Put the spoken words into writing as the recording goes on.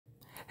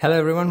Hello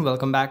everyone,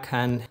 welcome back.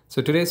 And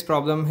so today's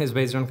problem is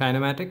based on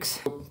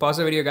kinematics. So pause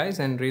the video guys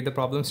and read the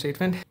problem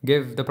statement.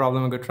 Give the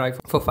problem a good try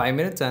for 5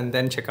 minutes and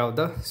then check out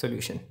the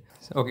solution.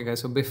 Okay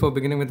guys, so before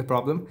beginning with the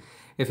problem,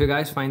 if you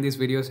guys find these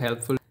videos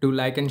helpful, do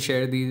like and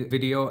share the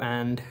video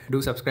and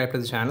do subscribe to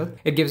the channel.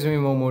 It gives me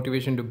more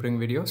motivation to bring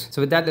videos.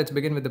 So with that, let's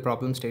begin with the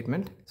problem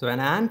statement. So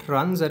an ant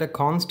runs at a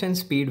constant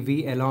speed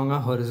v along a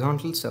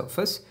horizontal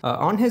surface.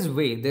 On his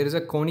way, there is a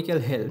conical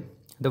hill,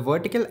 the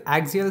vertical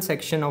axial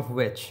section of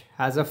which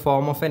has a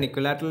form of an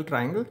equilateral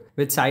triangle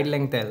with side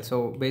length L.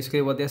 So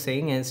basically what they're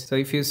saying is, so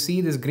if you see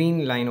this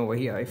green line over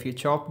here, if you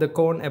chop the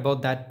cone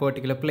about that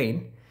particular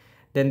plane,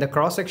 then the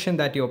cross section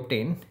that you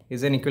obtain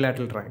is an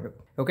equilateral triangle.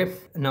 Okay,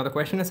 now the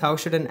question is, how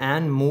should an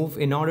ant move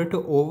in order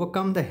to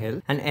overcome the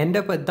hill and end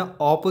up at the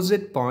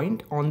opposite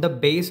point on the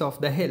base of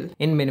the hill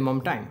in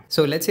minimum time?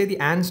 So let's say the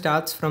ant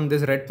starts from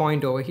this red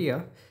point over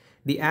here.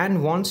 The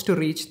ant wants to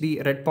reach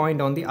the red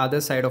point on the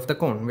other side of the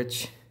cone,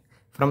 which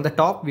from the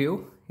top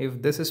view,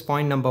 if this is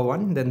point number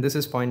 1, then this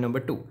is point number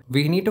 2.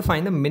 We need to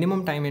find the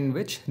minimum time in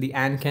which the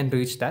ant can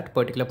reach that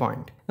particular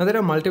point. Now there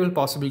are multiple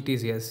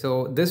possibilities here.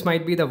 So this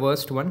might be the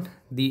worst one.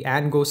 The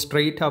ant goes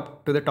straight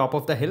up to the top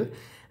of the hill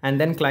and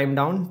then climb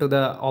down to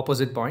the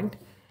opposite point.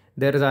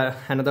 There is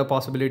another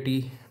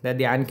possibility that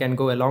the ant can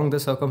go along the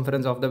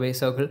circumference of the base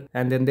circle.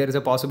 And then there is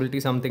a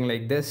possibility something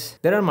like this.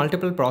 There are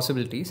multiple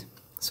possibilities.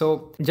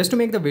 So just to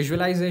make the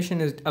visualization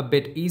is a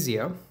bit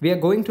easier, we are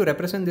going to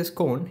represent this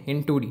cone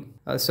in 2D.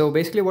 So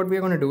basically what we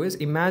are going to do is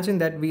imagine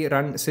that we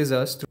run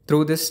scissors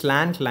through this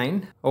slant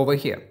line over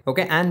here.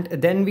 Okay, and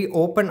then we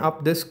open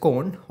up this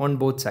cone on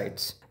both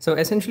sides. So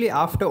essentially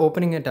after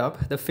opening it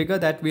up, the figure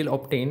that we'll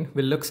obtain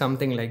will look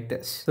something like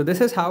this. So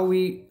this is how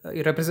we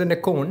represent a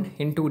cone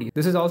in 2D.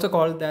 This is also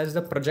called as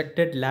the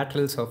projected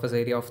lateral surface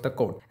area of the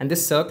cone. And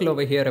this circle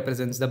over here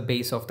represents the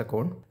base of the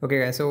cone.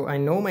 Okay guys, so I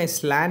know my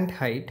slant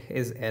height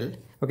is L.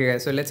 Okay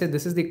guys, so let's say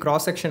this is the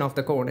cross section of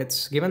the cone.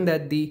 It's given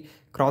that the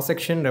cross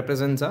section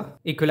represents a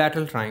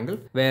equilateral triangle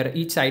where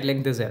each side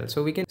length is L.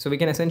 So we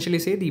can essentially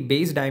say the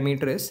base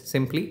diameter is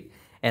simply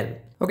L.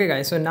 Okay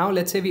guys, so now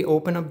let's say we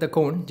open up the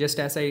cone just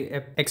as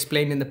I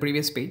explained in the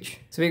previous page.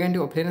 So we're going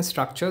to obtain a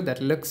structure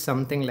that looks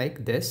something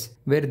like this,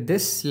 where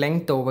this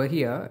length over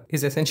here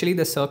is essentially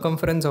the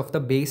circumference of the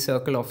base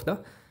circle of the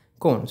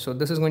cone. So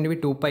this is going to be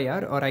 2 pi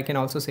r, or I can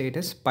also say it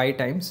is pi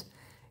times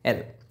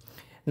L.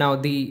 Now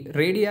the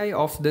radii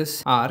of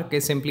this arc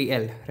is simply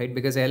L, right?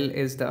 Because L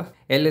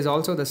is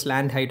also the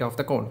slant height of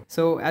the cone.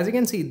 So as you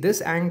can see,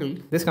 this angle,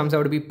 this comes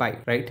out to be pi,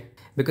 right?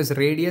 Because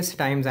radius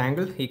times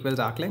angle equals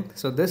arc length.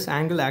 So this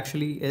angle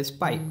actually is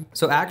pi.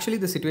 So actually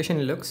the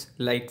situation looks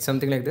like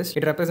something like this.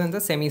 It represents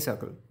a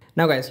semicircle.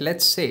 Now guys,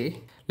 let's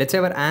say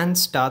our ant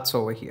starts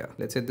over here.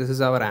 Let's say this is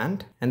our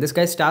ant and this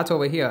guy starts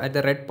over here at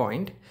the red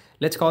point.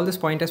 Let's call this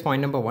point as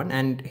point number 1,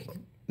 and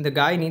the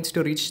guy needs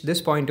to reach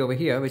this point over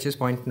here, which is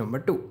point number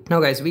 2. Now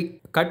guys, we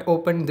cut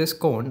open this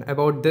cone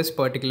about this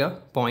particular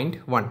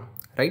point 1,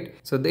 right?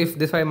 So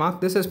if I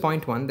mark this as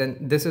point 1, then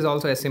this is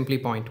also as simply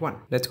point 1.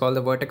 Let's call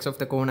the vertex of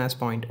the cone as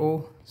point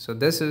O. So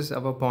this is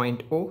our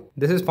point O.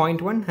 This is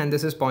point 1 and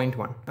this is point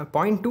 1. Now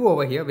point 2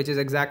 over here, which is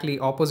exactly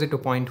opposite to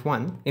point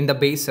 1 in the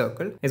base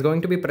circle, is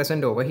going to be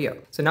present over here.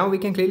 So now we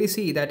can clearly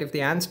see that if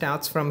the ant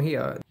starts from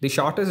here, the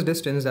shortest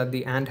distance that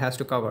the ant has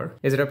to cover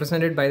is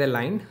represented by the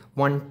line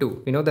 1,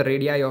 2. We know the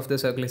radii of the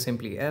circle is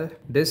simply L.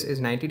 This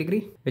is 90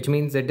 degree, which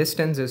means the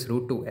distance is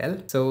root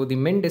 2L. So the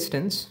min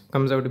distance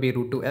comes out to be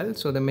root 2L.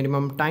 So the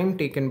minimum time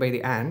taken by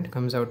the ant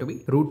comes out to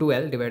be root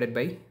 2L divided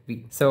by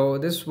V. So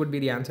this would be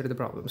the answer to the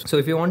problem. So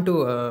if you want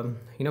to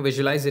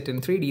visualize it in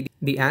 3D,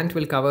 the ant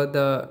will cover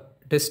the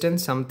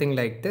distance something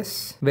like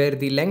this, where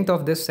the length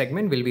of this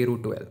segment will be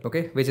root 2L,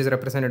 okay, which is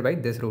represented by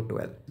this root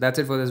 2L. That's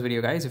it for this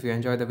video guys. If you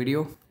enjoyed the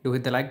video, do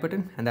hit the like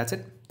button, and that's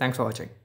it. Thanks for watching.